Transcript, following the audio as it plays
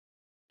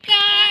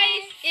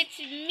it's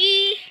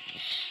me,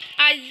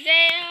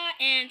 Isaiah,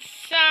 and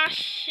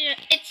Sasha.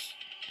 It's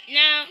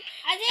now.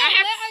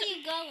 Isaiah, where are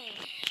you going?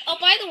 Oh,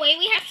 by the way,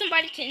 we have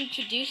somebody to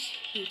introduce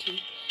you to.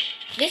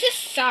 This is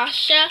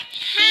Sasha.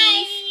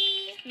 Hi.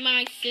 She's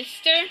my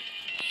sister.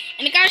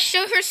 And I gotta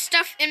show her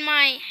stuff in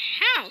my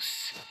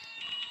house.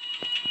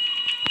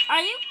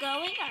 Are you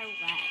going or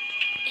what?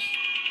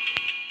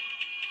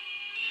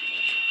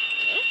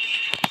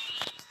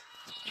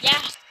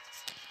 Yeah.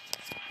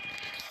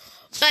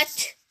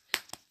 But,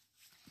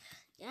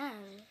 Yeah.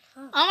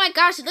 oh my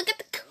gosh, look at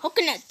the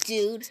coconut,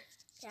 dude.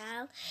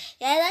 Yeah,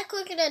 that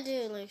coconut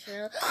dude looks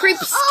real.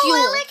 Creepy. Oh,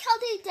 I like how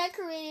they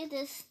decorated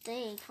this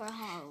thing for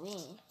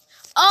Halloween.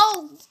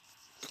 Oh,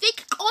 they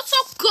can also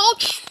go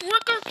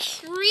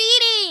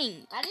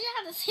trick-or-treating. I didn't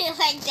have to say it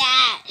like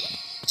that.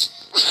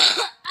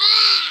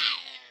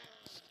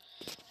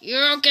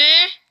 You're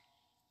okay?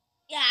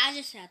 Yeah, I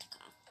just had to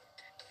cough.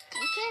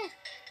 Okay.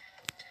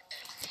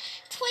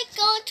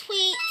 Twinkle,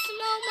 tweet,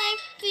 smell my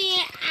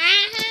feet.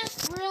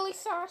 Really,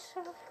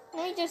 Sasha?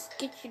 Let me just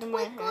get you to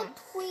my house. Twinkle,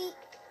 tweet.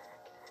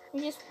 Let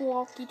me just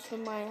walk you to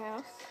my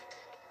house.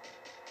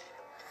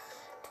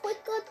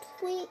 Twinkle,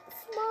 tweet,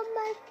 smell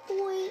my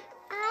feet.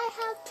 I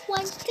have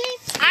 20.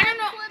 I don't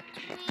know.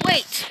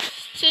 Wait,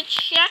 to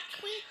check.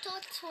 Tweet or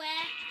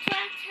tweet.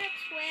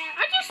 Tweet. I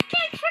just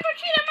can't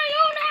trick-or-treat at my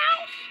own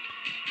house.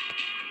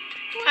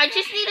 I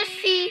just need to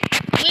see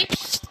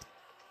which.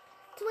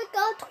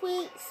 Twinkle,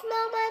 tweet,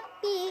 smell my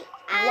feet.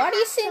 Why do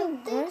you sing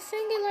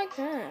it like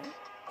that?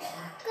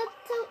 Got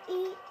to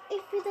eat.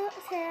 If you don't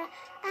share,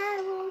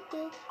 I will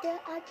get the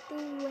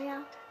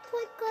underwear.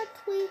 Twinkle,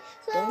 tweet,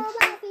 smell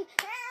my feet.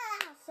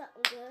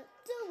 Something good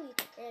to eat.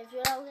 If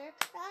you don't get,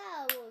 I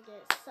will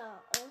get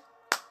something.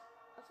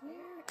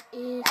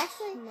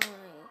 Actually,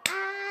 mine. I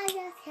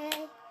just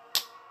can't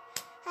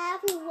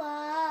have you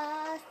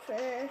watch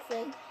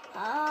perfect.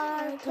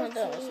 Hard to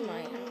That was see.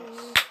 my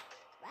house.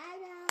 Right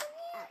now,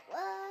 I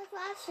was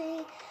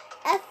watching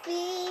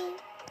Effie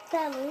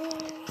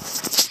Family.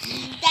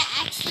 That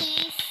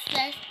actually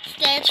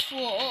stands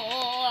for.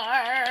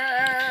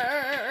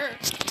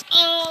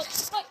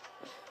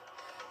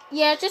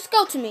 Yeah, just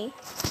go to me.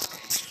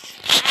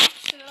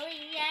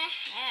 Actually, I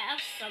have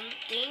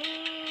something.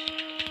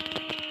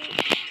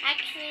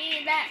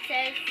 Actually, that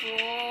says for.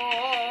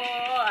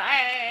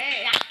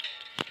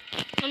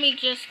 Let me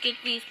just get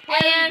these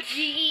plants.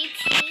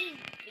 LGTV.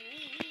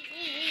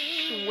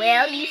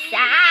 Well, you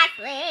start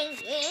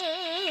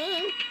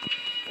singing.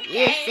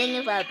 You're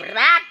singing for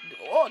Brad.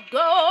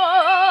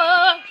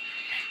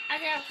 I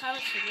have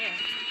comments for you.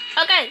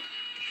 Okay,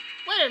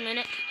 wait a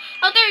minute.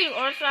 Oh, there you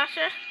are,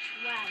 Sasha.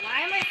 Wow, why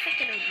am I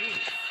thinking of you?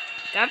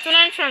 That's what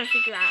I'm trying to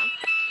figure out.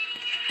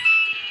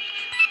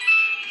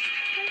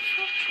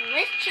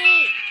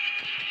 Glitchy.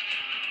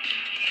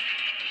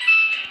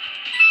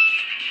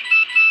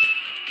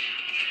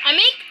 I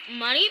make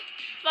money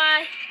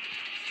by...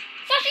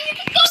 Sasha, you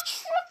can go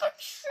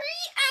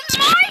trick-or-treat at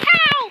my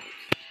house!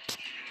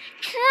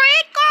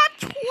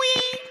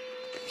 Trick-or-treat!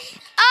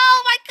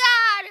 Oh my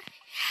god!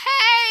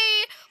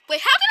 Hey!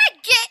 Wait, how did I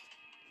get...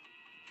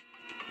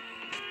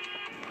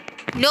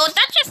 No,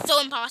 that's just so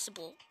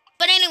impossible.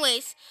 But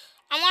anyways,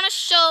 I want to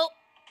show...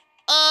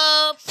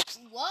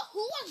 What? Who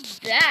was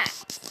that?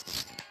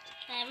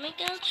 Let me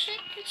go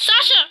trick-or-treat.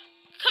 Sasha!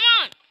 Come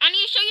on! I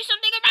need to show you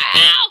something about my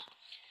house!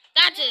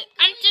 That's it.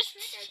 I'm just...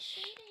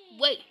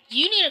 Wait,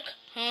 you need to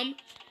come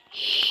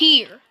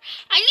here.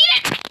 I need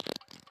it.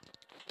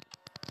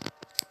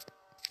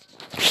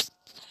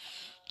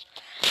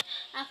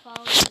 I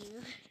follow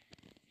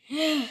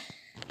you.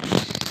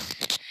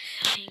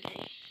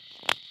 Angry.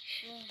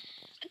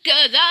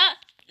 Cause I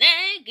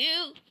thank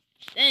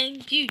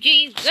you,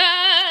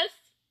 Jesus.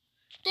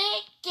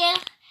 Thank you,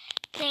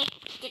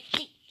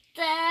 Jesus.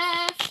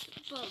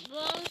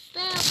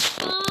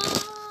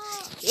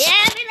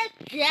 Yeah,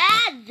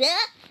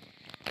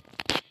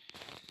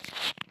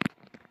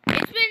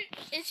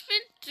 It's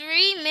been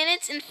 3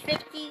 minutes and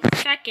 50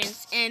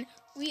 seconds, and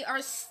we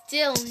are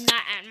still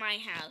not at my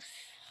house.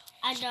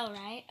 I know,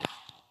 right?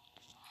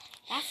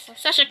 That's so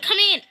Sasha, come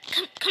in.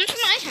 Come to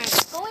my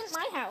house. Go in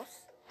my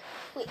house.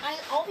 Wait,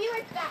 I'll be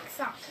right back,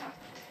 Sasha.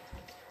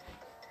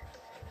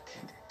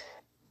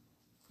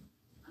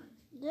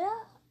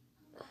 yeah.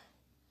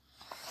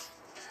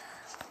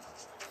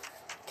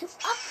 To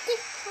up the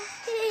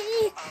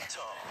coffee. I'm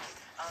tall,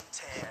 I'm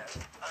tan,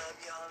 I'm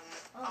young,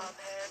 I'm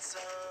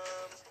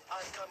handsome.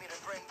 I'm coming to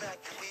bring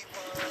back the wee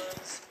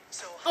ones.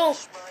 So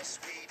hush my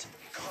sweet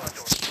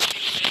condor,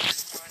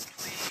 please.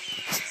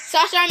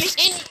 Sasha,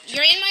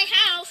 you're in my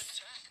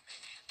house.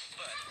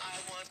 But I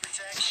want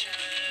protection.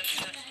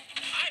 I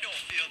don't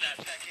feel that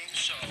pecking,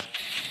 so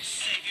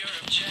save your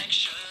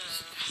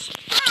objections.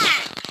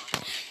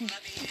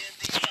 Let me in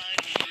the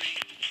final green.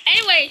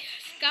 Anyway,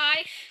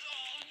 guys,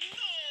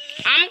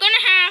 I'm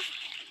gonna have...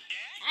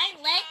 I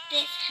like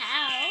this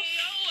house.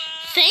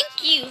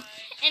 Thank you.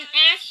 And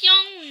as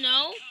y'all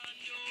know,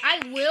 I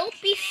will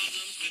be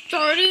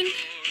starting...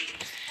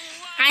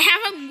 I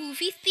have a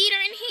movie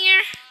theater in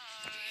here.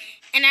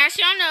 And as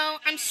y'all know,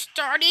 I'm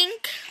starting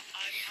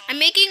I'm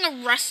making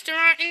a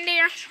restaurant in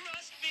there.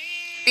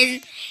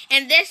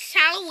 And this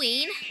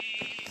Halloween,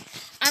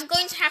 I'm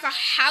going to have a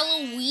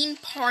Halloween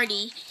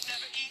party.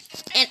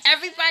 And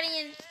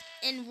everybody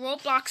in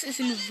Roblox is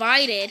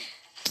invited.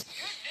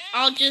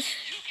 I'll just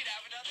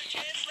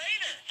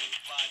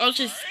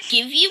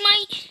give you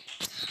my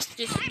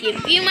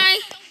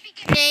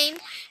name.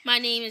 My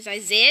name is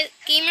Isaiah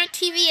Gamer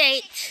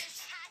TV8.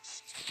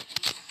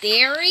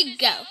 There we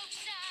go.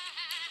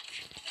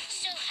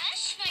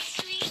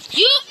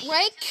 You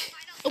wait.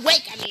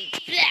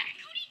 Bleh.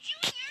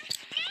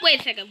 Wait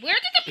a second. Where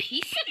did the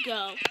pizza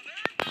go?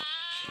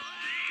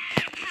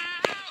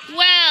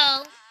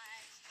 Well,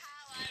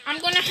 I'm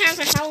gonna have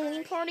a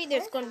Halloween party.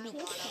 There's gonna be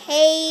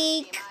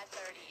cake.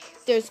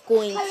 There's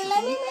going to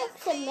Let me be. make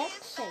some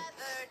milkshakes.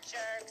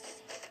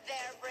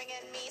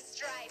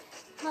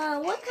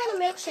 What kind of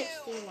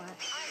milkshakes do you want?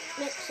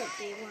 Milkshake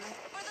do you want?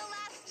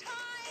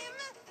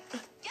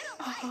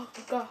 Oh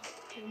God,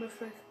 my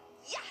friend.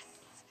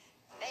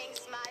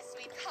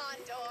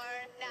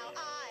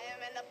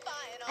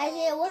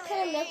 Isaiah, what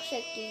kind of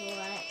milkshake do you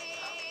want?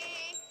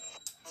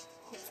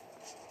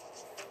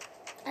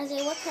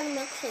 Isaiah, what kind of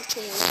milkshake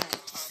do you want?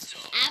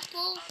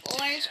 Apple,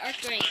 orange, or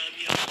grape?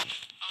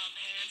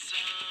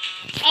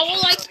 I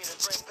would like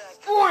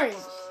orange.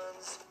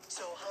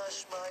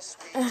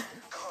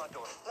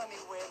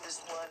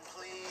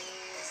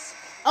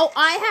 Oh,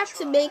 I have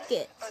to make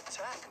it.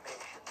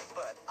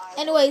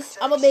 Anyways,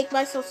 I'm gonna make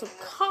myself some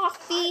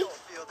coffee.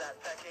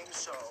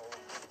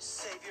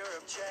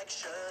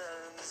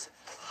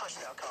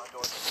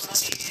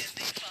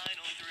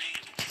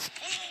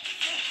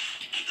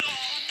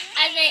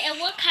 Isaiah, and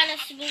what kind of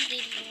smoothie do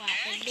you want?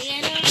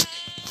 Banana?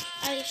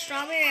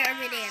 Strawberry or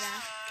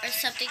banana? Or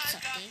something.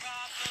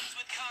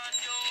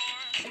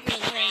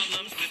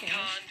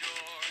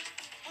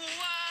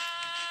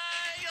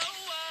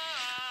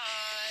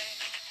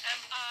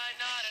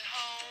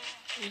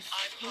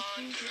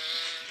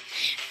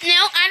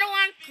 No, I don't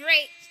want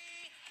grape.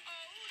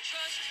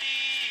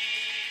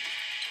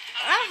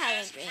 I'll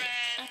have a grape.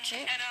 That's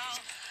it.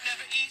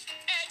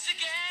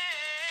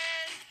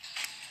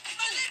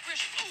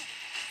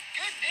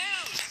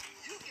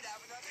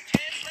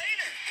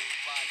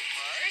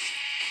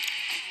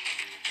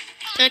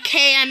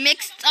 Okay, I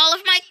mixed all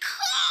of my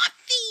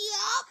coffee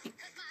up.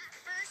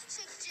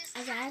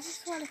 I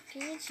just want to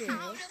feed you.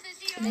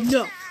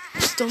 No,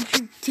 don't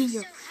you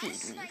dare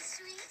feed me.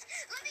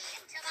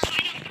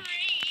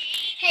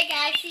 Hey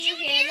guys, do you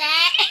hear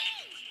that?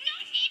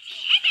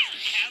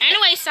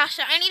 Anyway,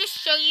 Sasha, I need to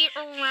show you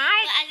around.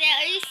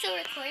 Are you still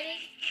recording?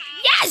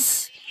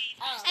 Yes!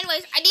 Oh.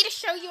 Anyways, I need to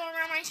show you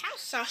around my house,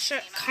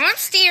 Sasha. Come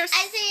upstairs.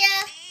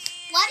 Isaiah,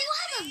 why do you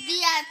have a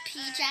VIP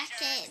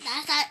jacket?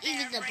 That's not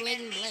even the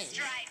bling bling.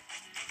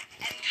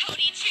 And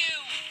Cody too.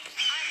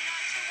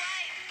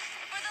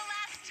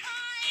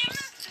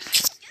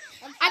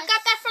 I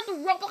got that from the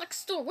Roblox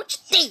store. What you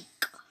think?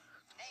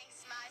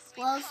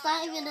 Well, it's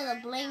not even in the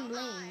bling bling.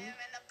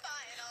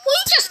 Will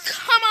you just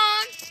come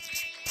on?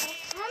 I'm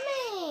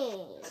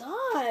coming.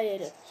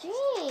 God.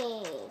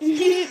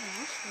 Jeez.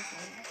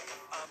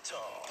 I'm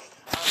tall.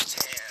 I'm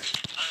tan.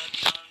 I'm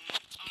young.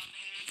 I'm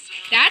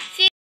handsome. That's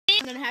it.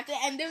 I'm gonna have to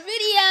end the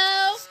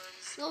video.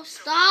 No,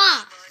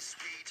 stop.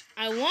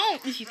 I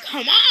won't if you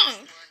come on.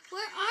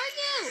 Where are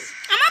you?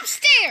 I'm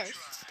upstairs.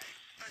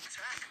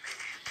 Attack me,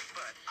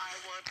 but I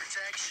want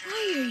protection. Why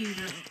are you not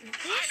I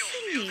don't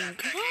feel that listening?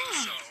 pecking, God.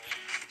 so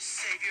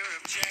save your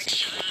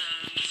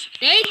objections.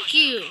 Thank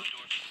you.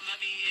 Let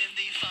me in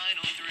the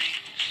final three.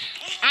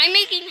 I'm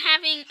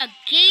having a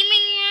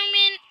gaming room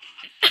in.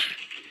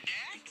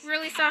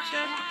 Really,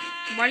 Sasha?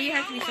 Why do you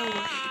have to be so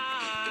rude?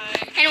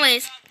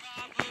 Anyways,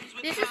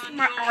 this is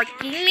our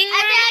gaming room.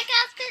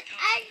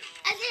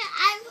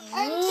 I've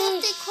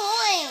earned 50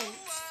 coins.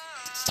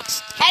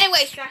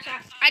 Anyway, Sasha,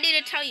 I need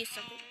to tell you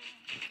something.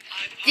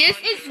 This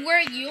is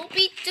where you'll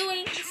be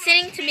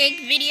sitting to make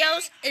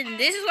videos, and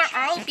this is where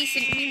I'll be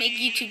sitting to make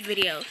YouTube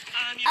videos.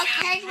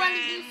 Okay, you want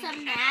to do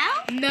some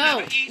now?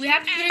 No, we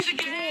have to finish the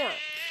tour.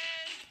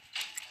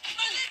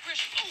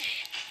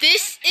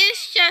 This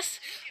is just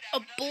a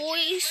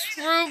boys'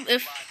 room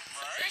if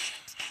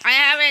I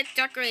haven't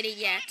decorated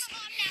yet.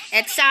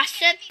 And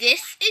Sasha,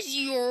 this is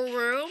your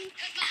room.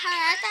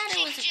 I thought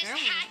it was a girl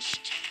room.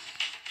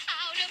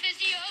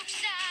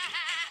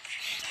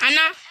 I'm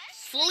not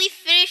fully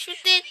finished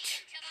with it,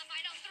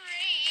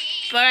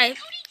 but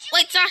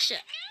wait, Sasha.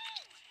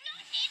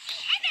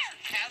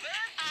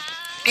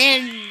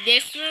 And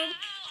this room,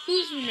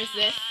 whose room is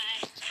this?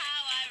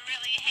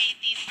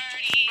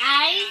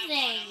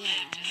 Isaiah.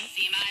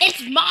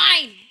 It's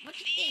mine. What do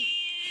you think?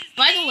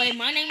 By the way,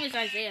 my name is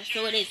Isaiah,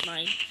 so it is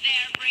mine.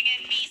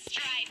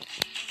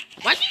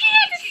 What did you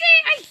have to say,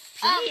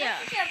 Isaiah?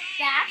 This is your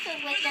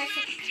bathroom with their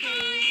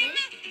jacuzzi.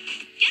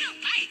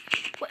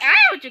 Wait, I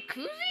have a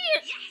jacuzzi?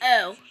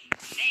 Oh.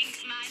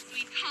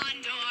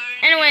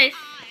 Anyways,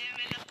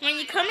 when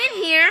you come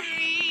in here,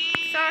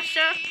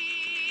 Sasha,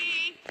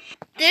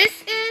 this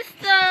is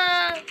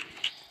the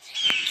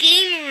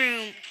game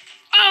room.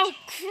 Oh,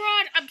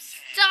 crud, I'm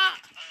stuck.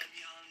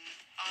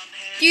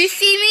 Do you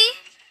see me?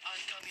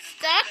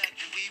 Stuck?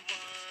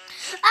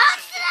 Oh,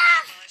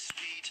 snap!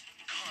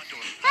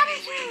 How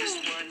did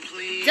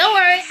you? Don't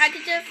worry, I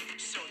could just...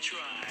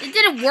 It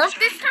didn't work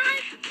this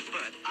time?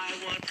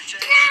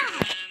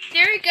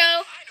 There we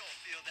go.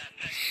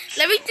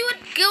 Let me do it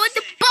good with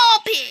the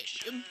ball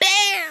pit.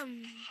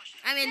 Bam!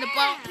 I'm in the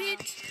ball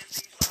pit.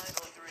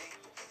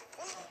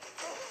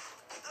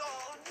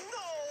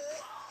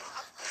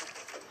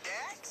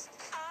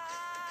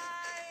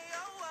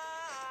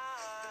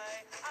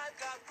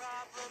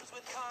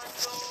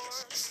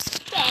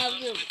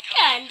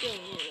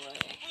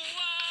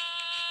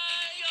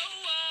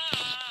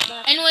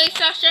 Anyway,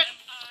 Sasha,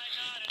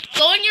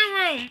 go in your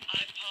room.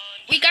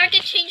 We gotta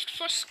get changed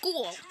for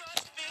school.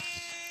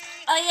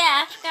 Oh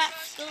yeah, I forgot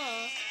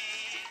school.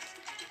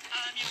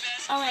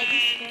 Oh wait,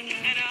 this is going on.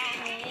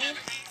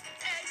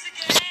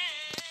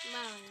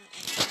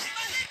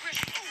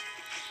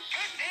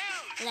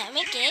 Let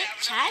me get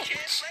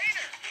changed.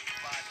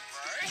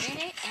 Get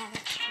it out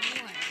of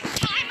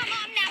I'm a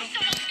mom now, so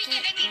don't speak of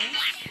any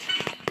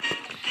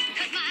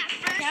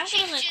That's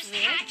gonna look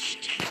weird.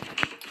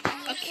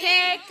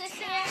 Okay. So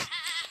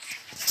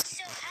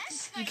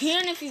hush, You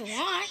can if you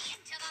want.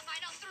 until the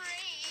final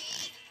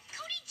three.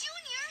 Cody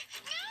Jr.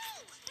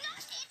 No,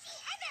 not Nancy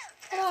Heather.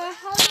 Oh,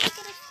 how do I get a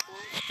school?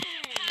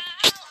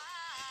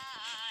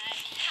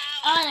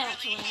 Oh, I know what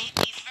to wear.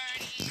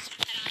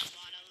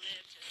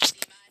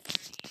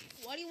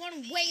 What do you want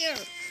to wear?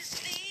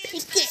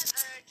 Pick it.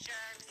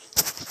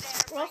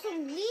 We're also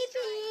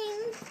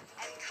leaving.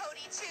 And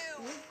Cody too. I'm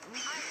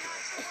not your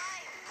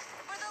wife.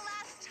 For the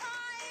last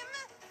time,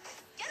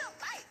 get a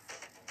life.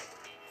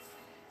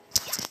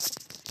 Yeah.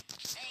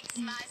 Thanks,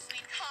 my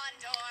sweet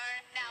condor.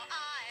 Now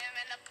I'm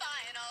in the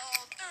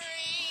final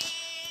three.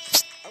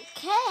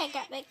 Okay, I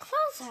got my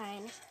clothes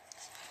on.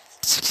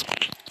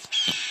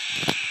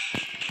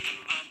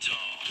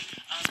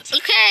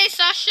 Okay,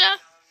 Sasha.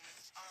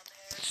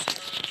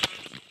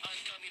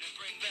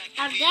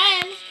 I'm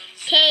done.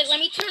 Okay, let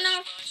me turn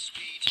off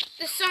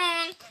the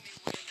song.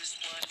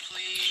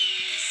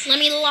 Let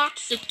me lock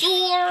the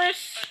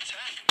doors.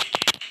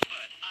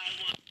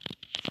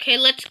 Okay,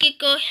 let's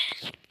go.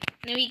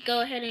 Let me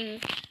go ahead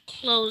and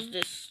close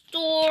this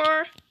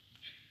door.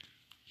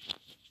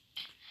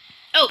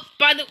 Oh,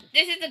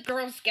 this is the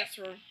girls' guest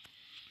room.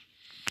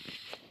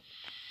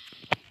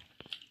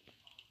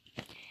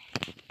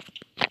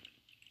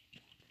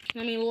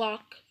 Let me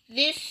lock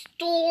this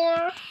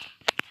door.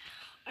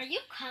 Are you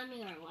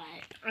coming or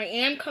what? I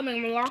am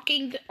coming. I'm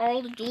locking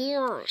all the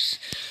doors.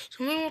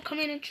 Someone will come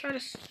in and try to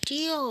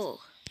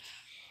steal.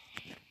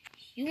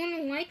 You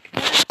wouldn't like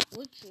that,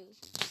 would you?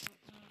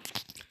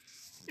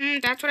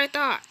 That's what I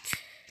thought.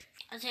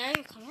 Is that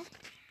you coming?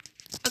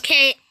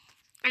 Okay.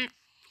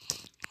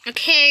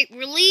 Okay,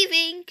 we're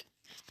leaving.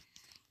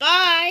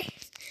 Bye.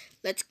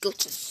 Let's go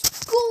to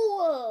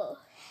school.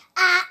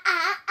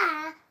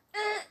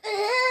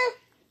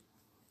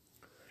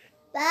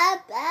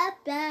 Ba ba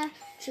ba.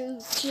 Choo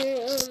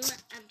choo.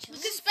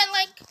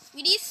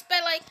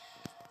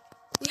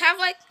 We have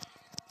like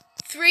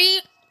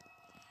 3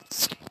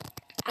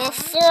 or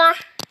 4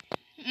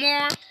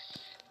 more.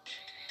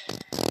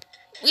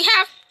 We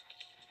have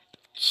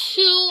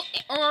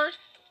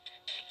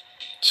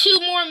 2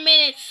 more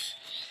minutes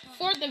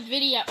for the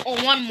video, or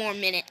 1 more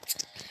minute.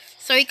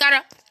 So we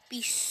gotta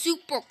be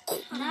super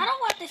cool. I don't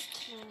want this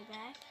candy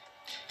back.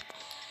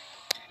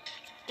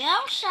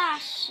 Go,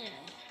 Sasha.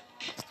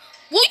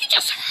 Will you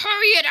just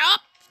hurry it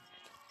up?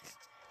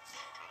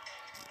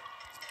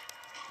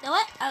 You know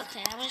what?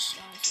 Okay, I'm just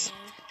going to.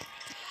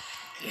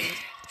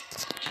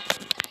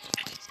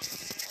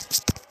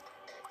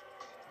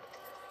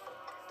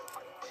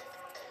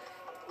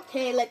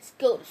 Okay, let's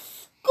go to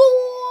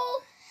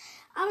school.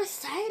 I'm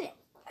excited.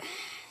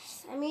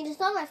 I mean, it's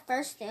not my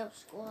first day of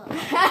school.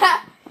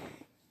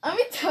 Let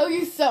me tell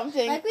you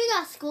something. Like, we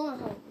got school at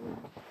home.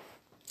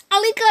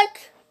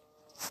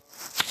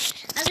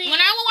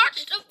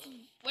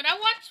 When I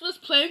was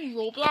playing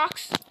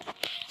Roblox,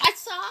 I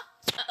saw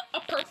a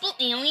purple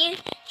alien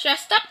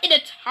dressed up in a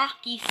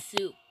Taki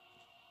suit.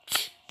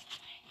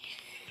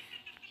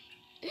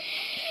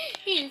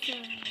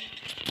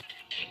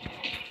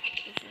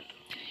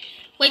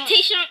 Wait,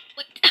 Tayshawn.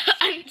 Wait,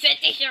 I said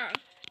Tayshawn.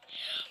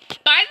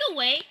 By the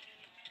way,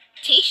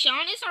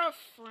 Tayshawn is our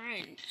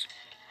friend.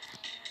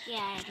 Yeah,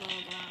 I know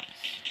that.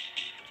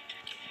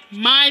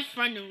 My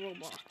friend in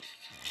Roblox.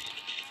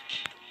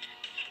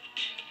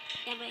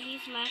 Yeah, but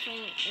he's my friend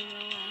in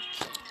real life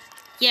too.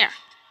 Yeah.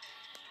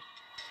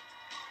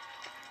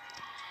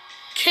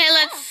 Okay,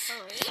 let's...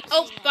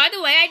 Oh, by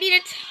the way, I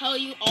need to tell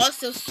you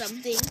also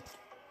something.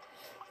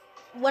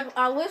 When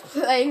I was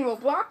playing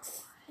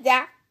Roblox,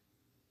 that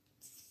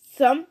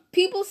some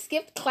people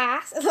skipped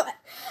class. I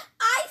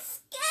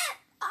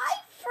skipped! I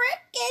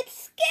freaking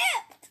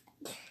skipped!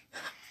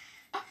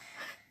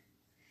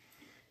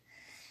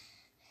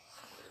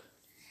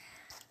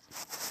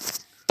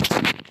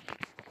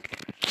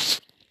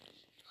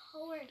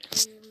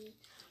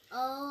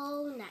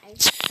 Oh,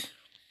 nice.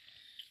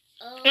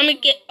 Oh, Let me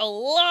get a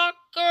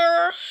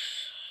locker.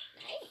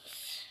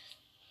 nice.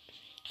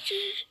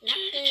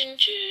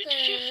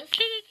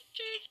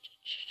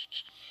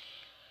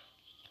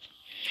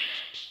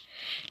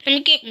 Let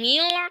me get me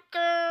a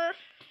locker.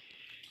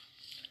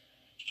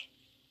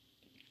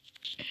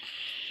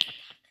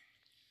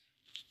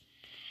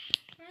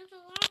 Where's the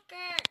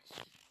locker?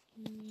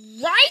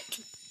 Right?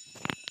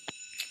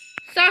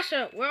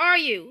 Sasha, where are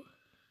you?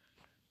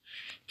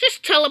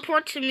 Just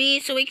teleport to me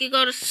so we can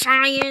go to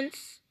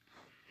science.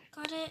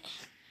 Got it.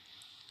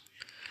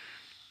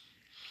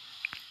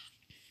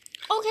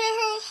 Okay,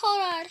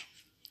 hold on.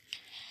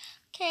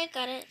 Okay,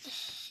 got it.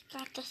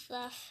 Got the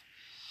stuff.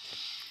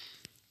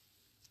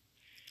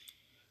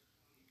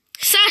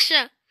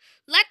 Sasha,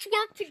 let's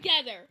work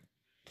together.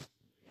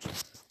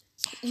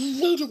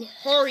 You need to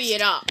hurry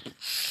it up.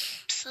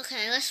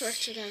 Okay, let's work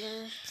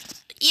together.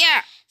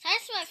 Yeah,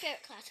 Science is my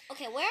favorite class.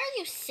 Okay, where are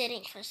you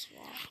sitting, first of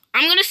all?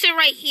 I'm gonna sit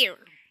right here.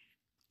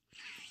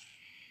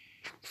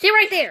 Sit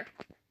right there.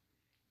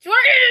 Sit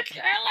right in the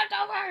chair left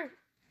over.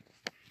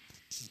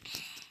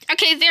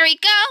 Okay, there we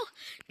go.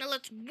 Now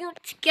let's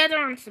work together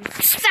on some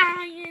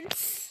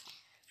science.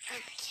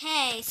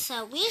 Okay,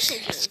 so we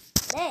should use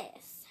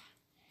this.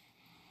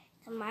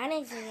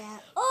 Combining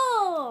that.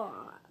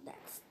 Oh, that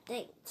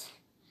stinks.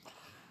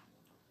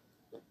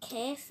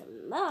 Okay,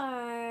 some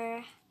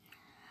more.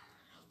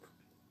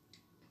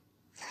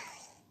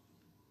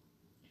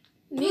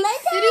 Meep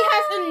City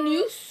has a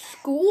new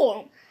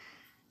school.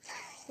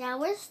 Yeah,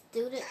 we're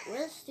student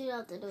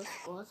of the new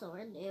school, so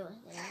we're new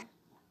there.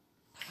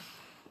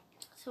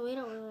 So we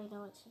don't really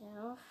know what to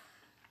do.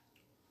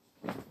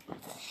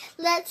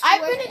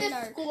 I've been in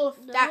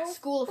that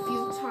school a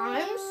few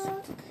times.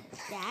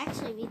 Yeah,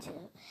 actually, me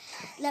too.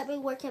 Let me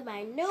work in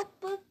my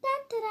notebook. Da,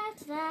 da, da,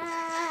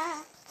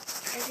 da.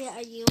 Okay,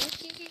 are you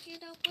working in your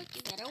notebook?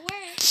 You better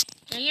work.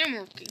 I am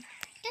working.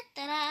 Da,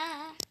 da,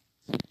 da.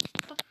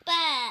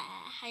 Ba-ba.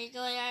 How you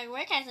going on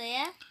work,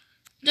 Isaiah?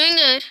 Doing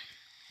good.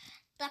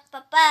 Da,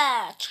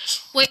 ba-ba.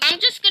 Wait, I'm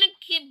just gonna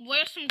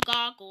wear some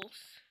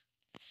goggles.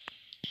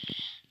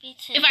 Me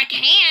too. If I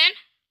can.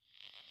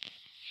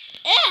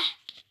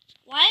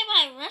 Why am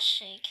I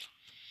rushing?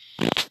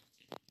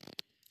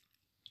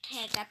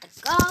 Okay, I got the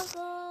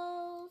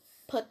goggles.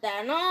 Put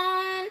that on.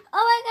 Oh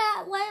my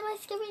god, why am I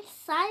skipping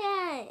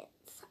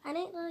science? I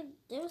didn't really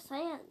do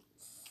science.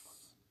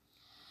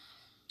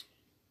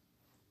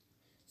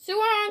 See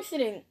where I'm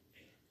sitting.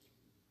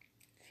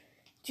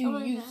 Do Oh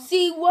my you God.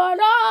 see what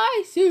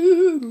I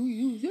see? Do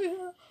you see?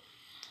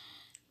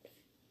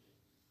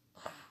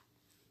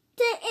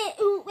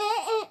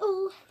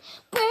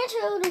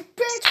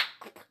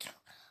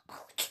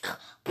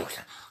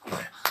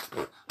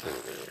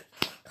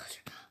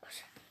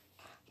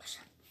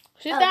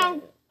 Sit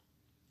down.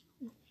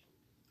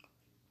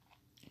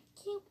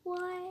 Keep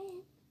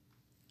one.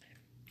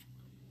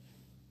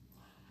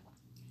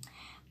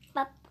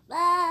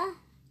 Ba-ba.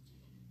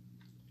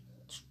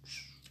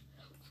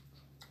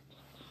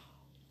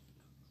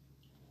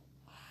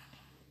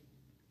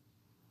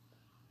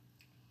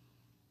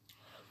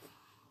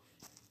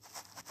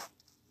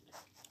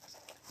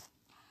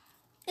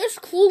 It's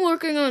cool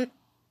working on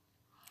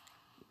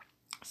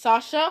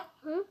Sasha.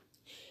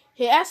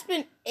 It has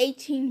been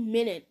 18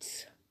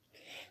 minutes.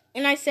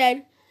 And I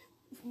said,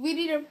 we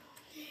need a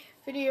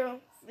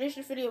finish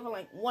the video for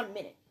like 1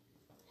 minute.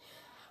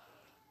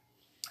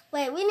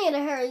 Wait, we need to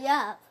hurry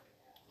up.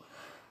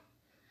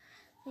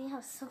 We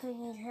have something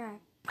in here.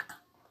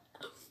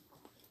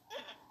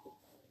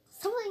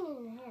 Something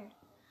in here.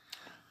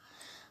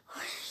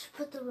 Where should I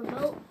put the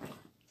remote?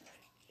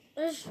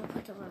 Where should I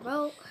put the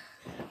remote?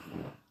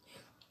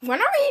 When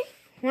are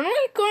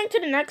we going to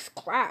the next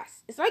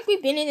class? It's like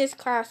we've been in this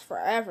class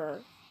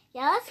forever.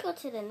 Yeah, let's go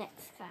to the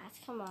next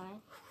class. Come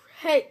on.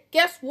 Hey,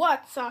 guess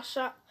what,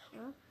 Sasha?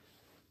 Huh?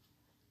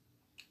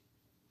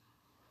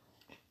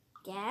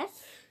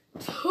 Guess?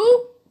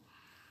 Who?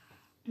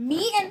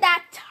 Me and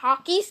that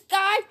Takis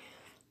guy,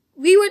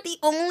 we were the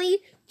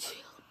only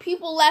two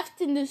people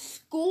left in the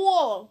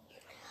school.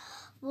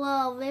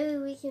 Well, maybe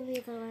we can be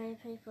the only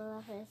people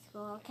left in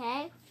school,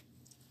 okay?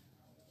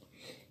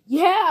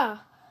 Yeah.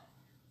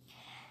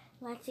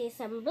 Let's see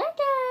some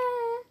blankets.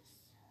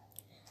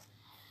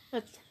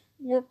 Let's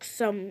work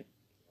some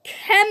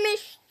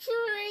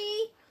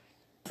chemistry.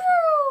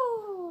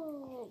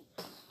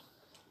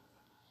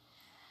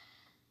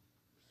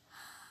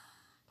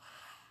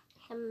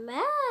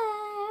 Hello,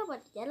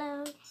 what's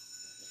yellow?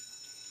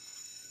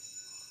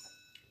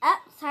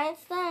 Up,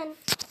 science done.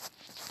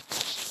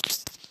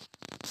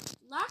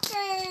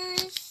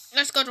 Lockers.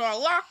 Let's go to our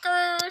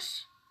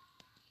lockers.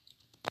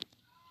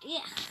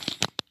 Yeah.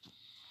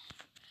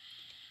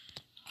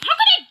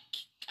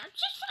 I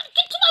just want to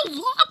get to my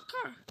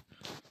locker.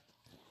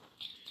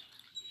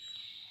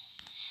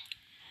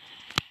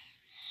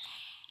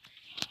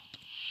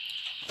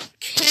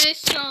 Okay,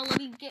 so let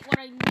me get what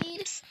I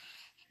need.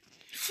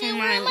 See,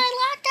 where's my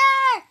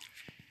locker?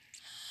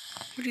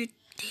 What do you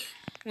think?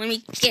 Let me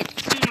get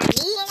my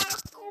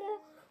locker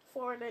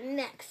for the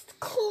next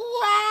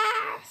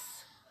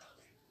class.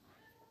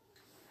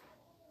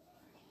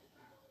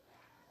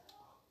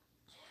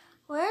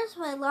 Where's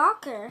my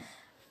locker?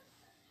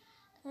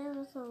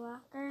 There's a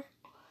locker.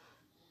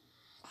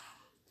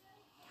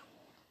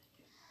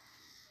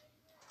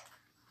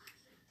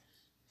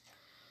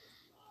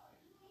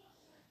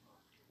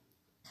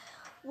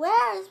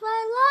 Where is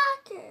my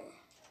locker?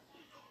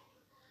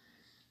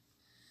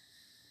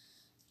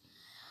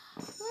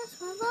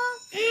 Where's my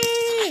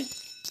locker?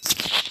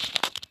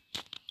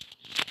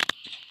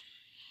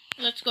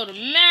 Let's go to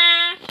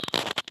math.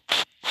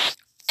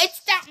 It's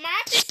that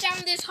math is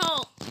down this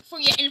hall for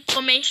your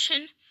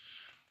information.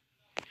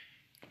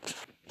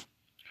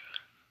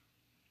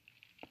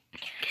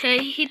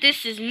 Okay,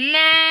 this is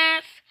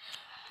math.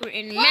 We're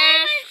in math. Why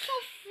am I so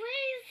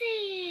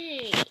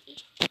freezing?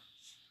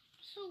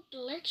 So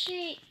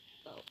glitchy.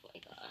 Oh my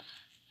god.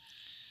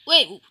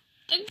 Wait,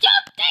 the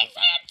jump things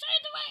I had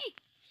turned away.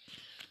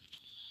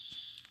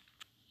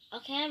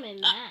 Okay, I'm in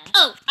math.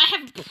 Oh, I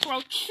have a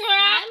I'm in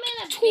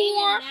a big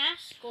math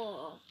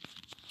school.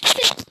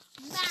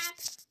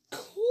 Math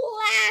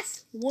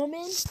class,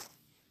 woman.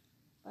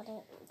 But it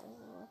doesn't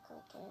look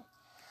like it.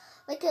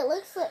 Like it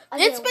looks like.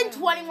 It's been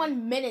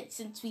 21 minutes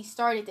since we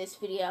started this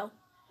video.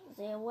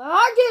 Where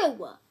are you?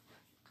 Am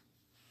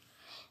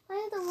I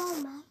in the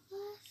wrong math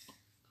class?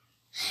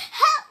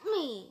 Help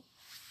me!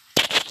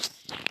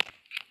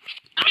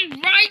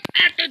 I'm right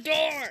at the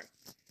door.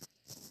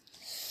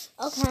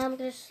 Okay, I'm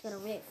just gonna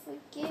wait for you.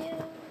 Oh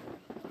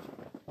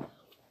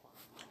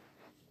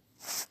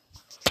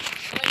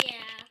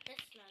yeah,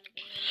 that's not a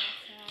big math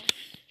class.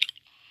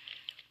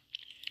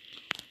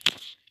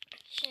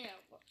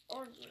 Chill,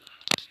 or you.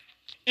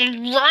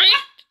 Right?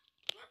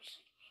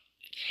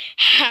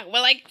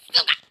 Well, I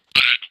still got.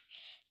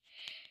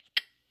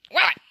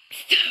 Well, I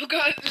still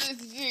got this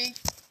thing.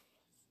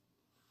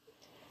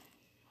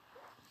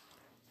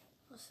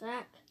 What's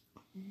that?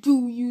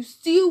 Do you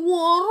see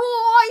what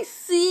I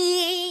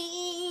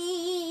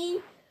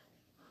see?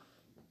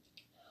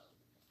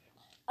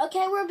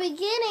 Okay, we're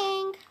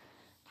beginning.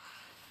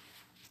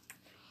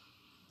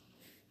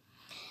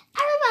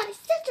 Everybody,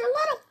 sit your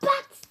little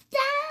butts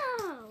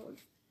down.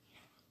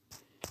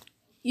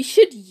 You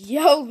should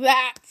yell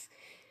that.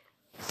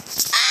 I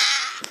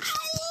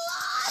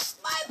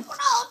lost my protractor.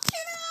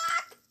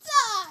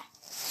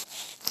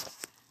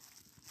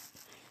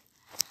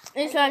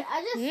 It's like,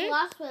 I just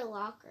lost my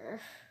locker.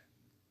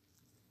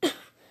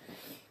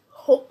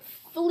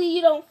 hopefully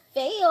you don't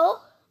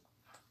fail.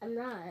 I'm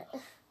not.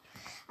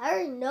 I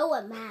already know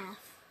what math.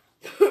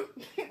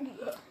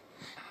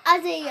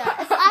 Isaiah,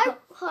 if I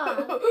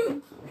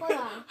hold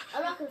on,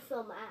 I'm not gonna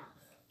film math.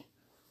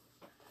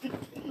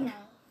 No.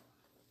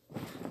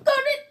 Got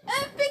an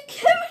epic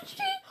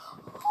chemistry.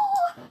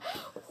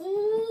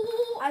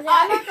 Ooh, I'm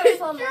not gonna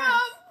film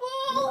math.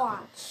 trouble.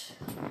 Watch.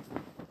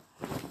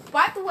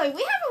 By the way,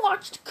 we haven't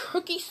watched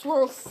Cookie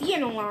Swirl C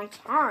in a long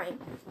time.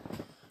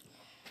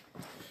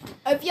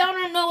 If y'all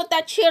don't know what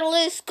that channel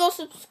is, go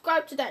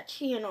subscribe to that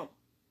channel.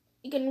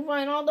 You can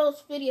find all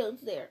those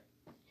videos there.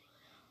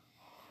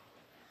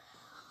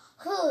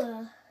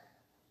 Huh.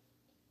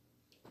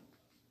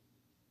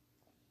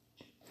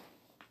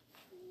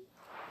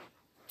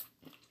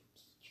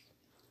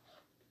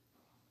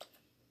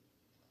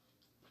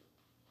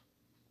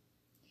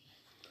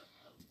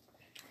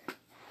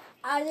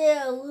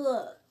 Isaiah,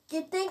 look.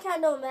 You think I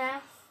know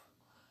math?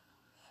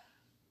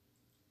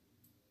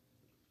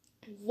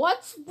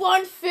 What's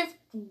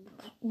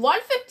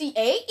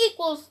 158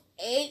 equals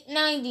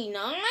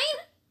 899?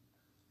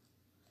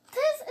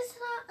 This is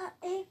not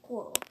an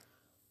equal.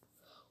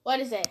 What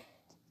is it?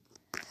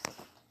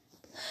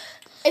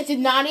 Is it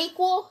not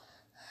equal?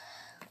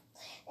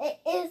 It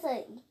is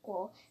an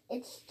equal.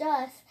 It's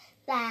just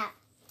that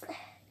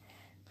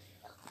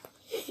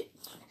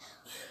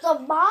the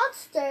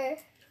monster,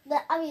 the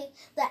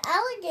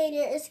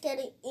alligator is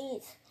gonna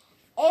eat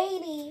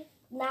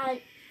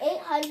 899.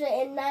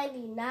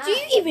 Do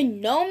you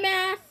even know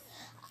math?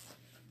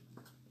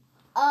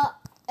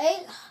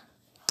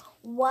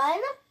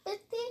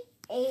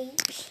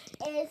 158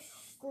 is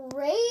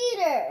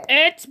greater.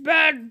 It's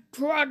been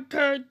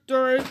 23 You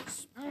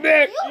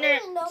minutes. don't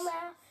even know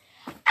math.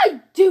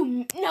 I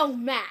do know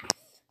math.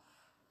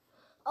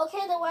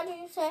 Okay, then why do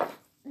you say,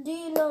 do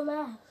you know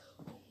math?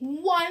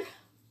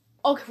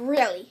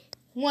 Really?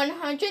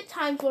 100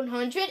 times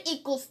 100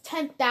 equals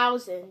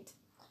 10,000.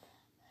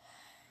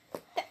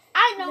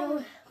 I know.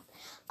 No.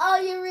 Oh,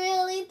 you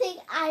really think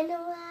I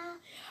know math?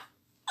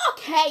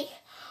 Okay.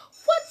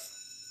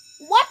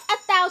 What's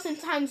 1,000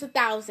 times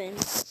 1,000?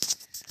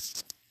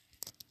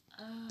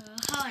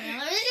 Hold on,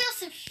 let me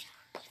just...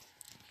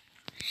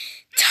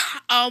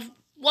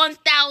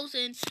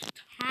 1,000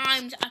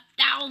 times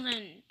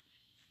 1,000.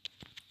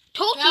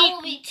 Told That you.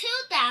 will be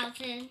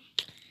 2,000.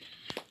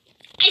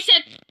 I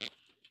said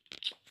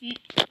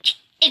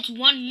it's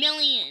 1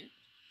 million.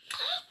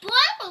 But I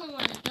really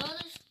want to know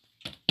this.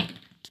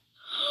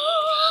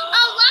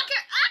 Oh,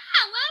 locker!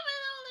 Why am I the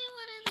only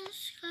one in this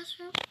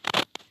classroom?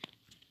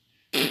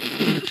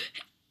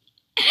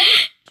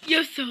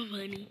 You're so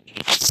funny.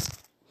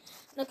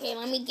 Okay,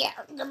 let me get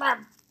my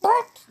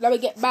book. Let me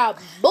get my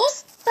book.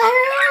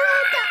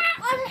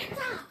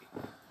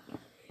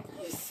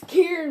 You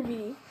scared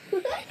me.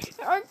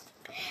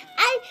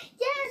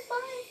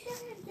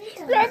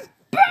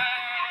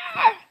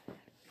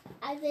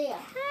 Isaiah,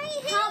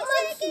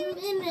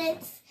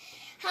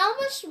 how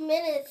much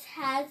minutes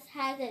has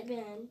it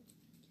been?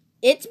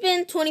 It's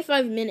been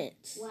 25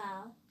 minutes.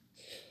 Wow.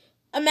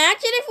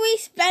 Imagine if we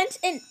spent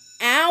an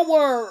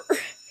hour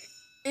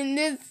in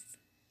this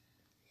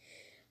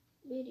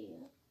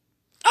Video.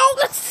 Oh,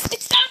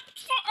 it's not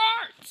for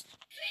art.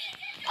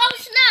 Oh,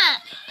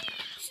 snap.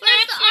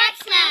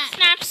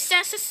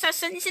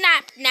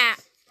 Snap.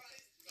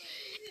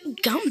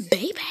 Gum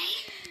baby.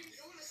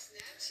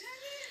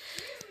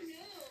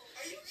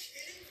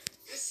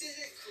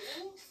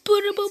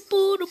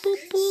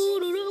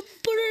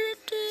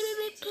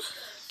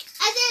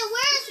 Isaiah,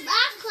 where's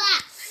math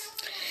class?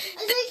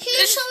 Isaiah, can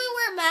you show me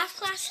where math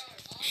class?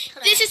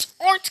 This is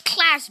art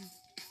class,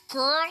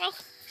 girl.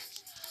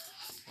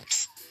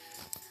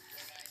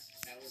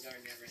 That was our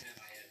never have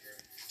I ever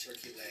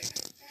turkey leg.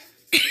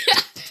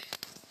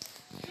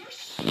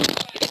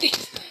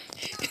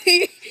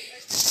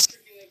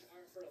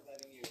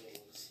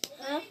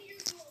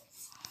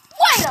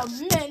 Wait a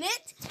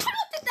minute. How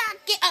did that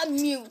get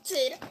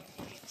unmuted?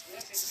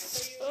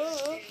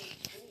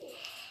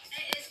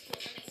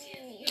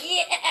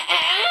 Yeah.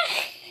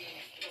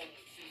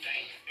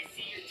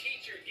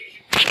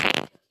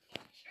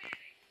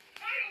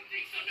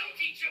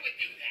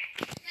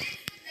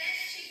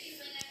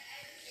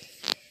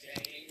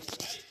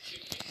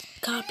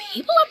 God,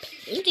 people are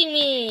painting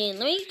me.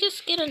 Let me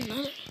just get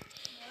another.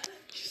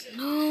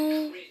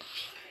 No.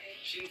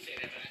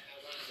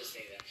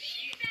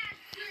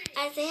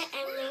 Isaiah,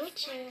 I'm new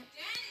too.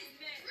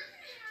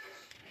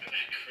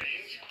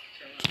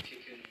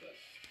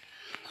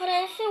 Hold on,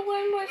 is there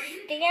one more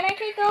stand I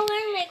could go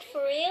in, like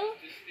for real?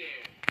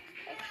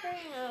 Like for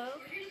real.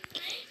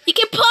 You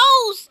can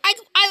pose. I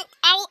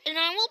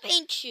will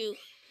paint you.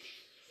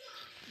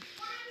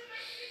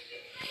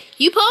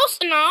 You pose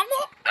and I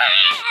will.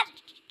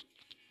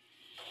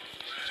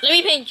 Let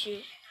me paint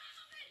you.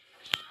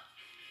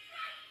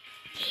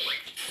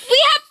 We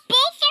have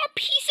both our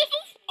pieces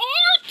of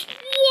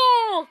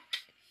artwork.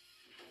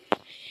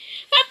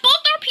 We have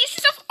both our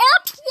pieces of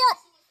artwork.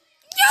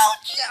 You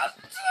just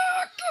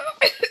suck.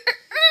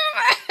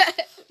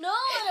 No, I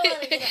don't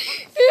want to get up.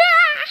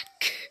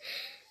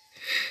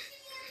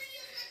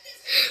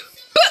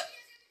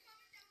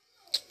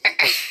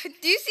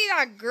 Do you see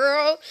that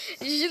girl?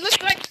 She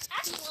looks like.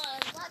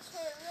 Watch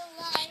her in real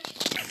life.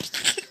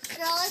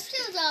 Girl, let's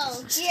do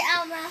those. Get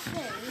out my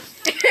face.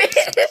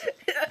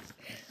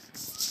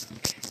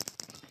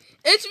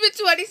 It's been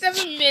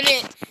 27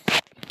 minutes.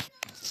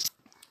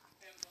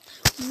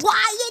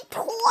 Why you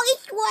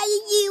toys? Why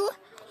are you?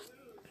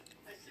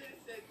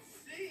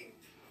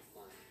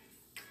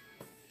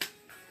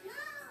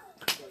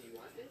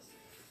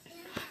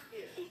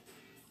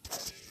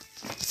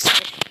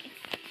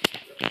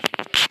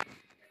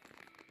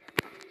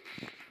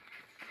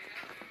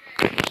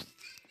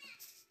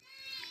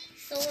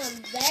 So I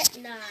bet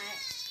not.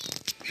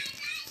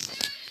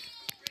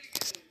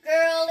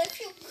 Girl, if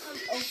you come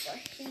over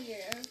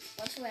here,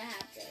 what's what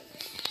happens?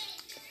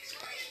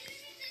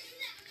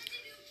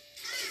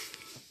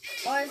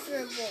 Or if you're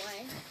a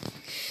boy.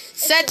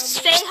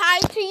 Say hi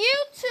to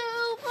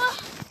YouTube.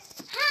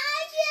 Hi,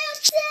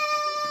 YouTube!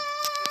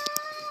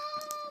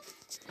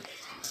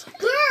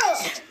 Girl,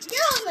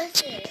 get over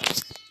here.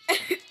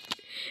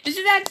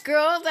 Isn't that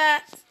girl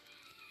that?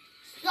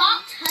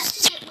 Stop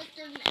touching it with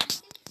your napkin.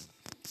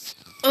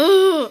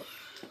 Ugh.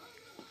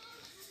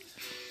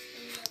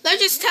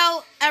 Let's just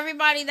tell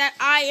everybody that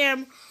I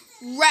am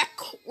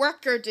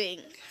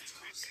recording.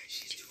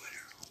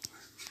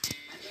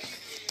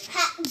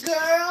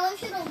 Girl,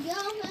 if you don't get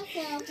on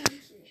myself.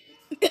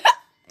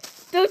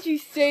 Don't you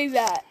say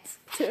that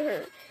to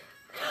her.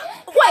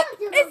 Wait,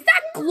 is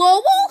that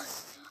Global?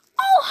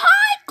 Oh,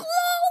 hi,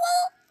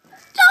 Global.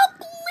 Don't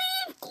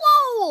leave,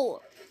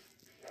 Global.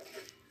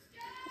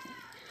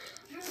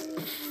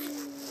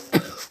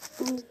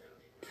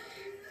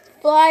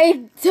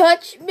 Flying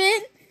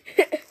Dutchman.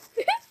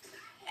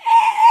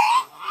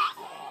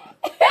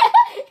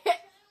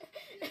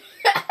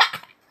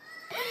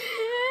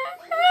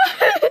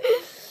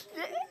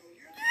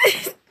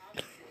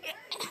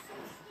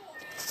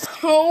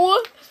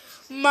 Oh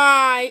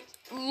my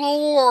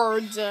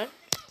lord.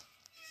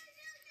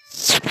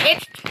 It's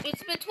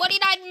been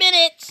 29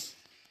 minutes.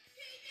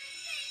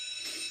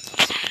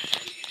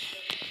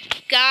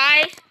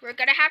 Guys, we're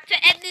gonna have to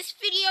end this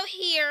video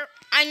here.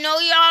 I know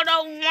y'all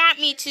don't want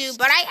me to,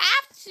 but I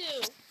have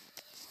to.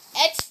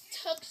 It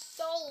took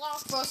so long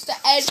for us to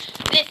end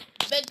this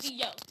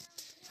video.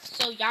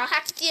 So y'all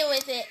have to deal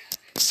with it.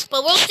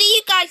 But we'll see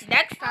you guys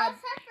next time.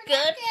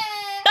 Good.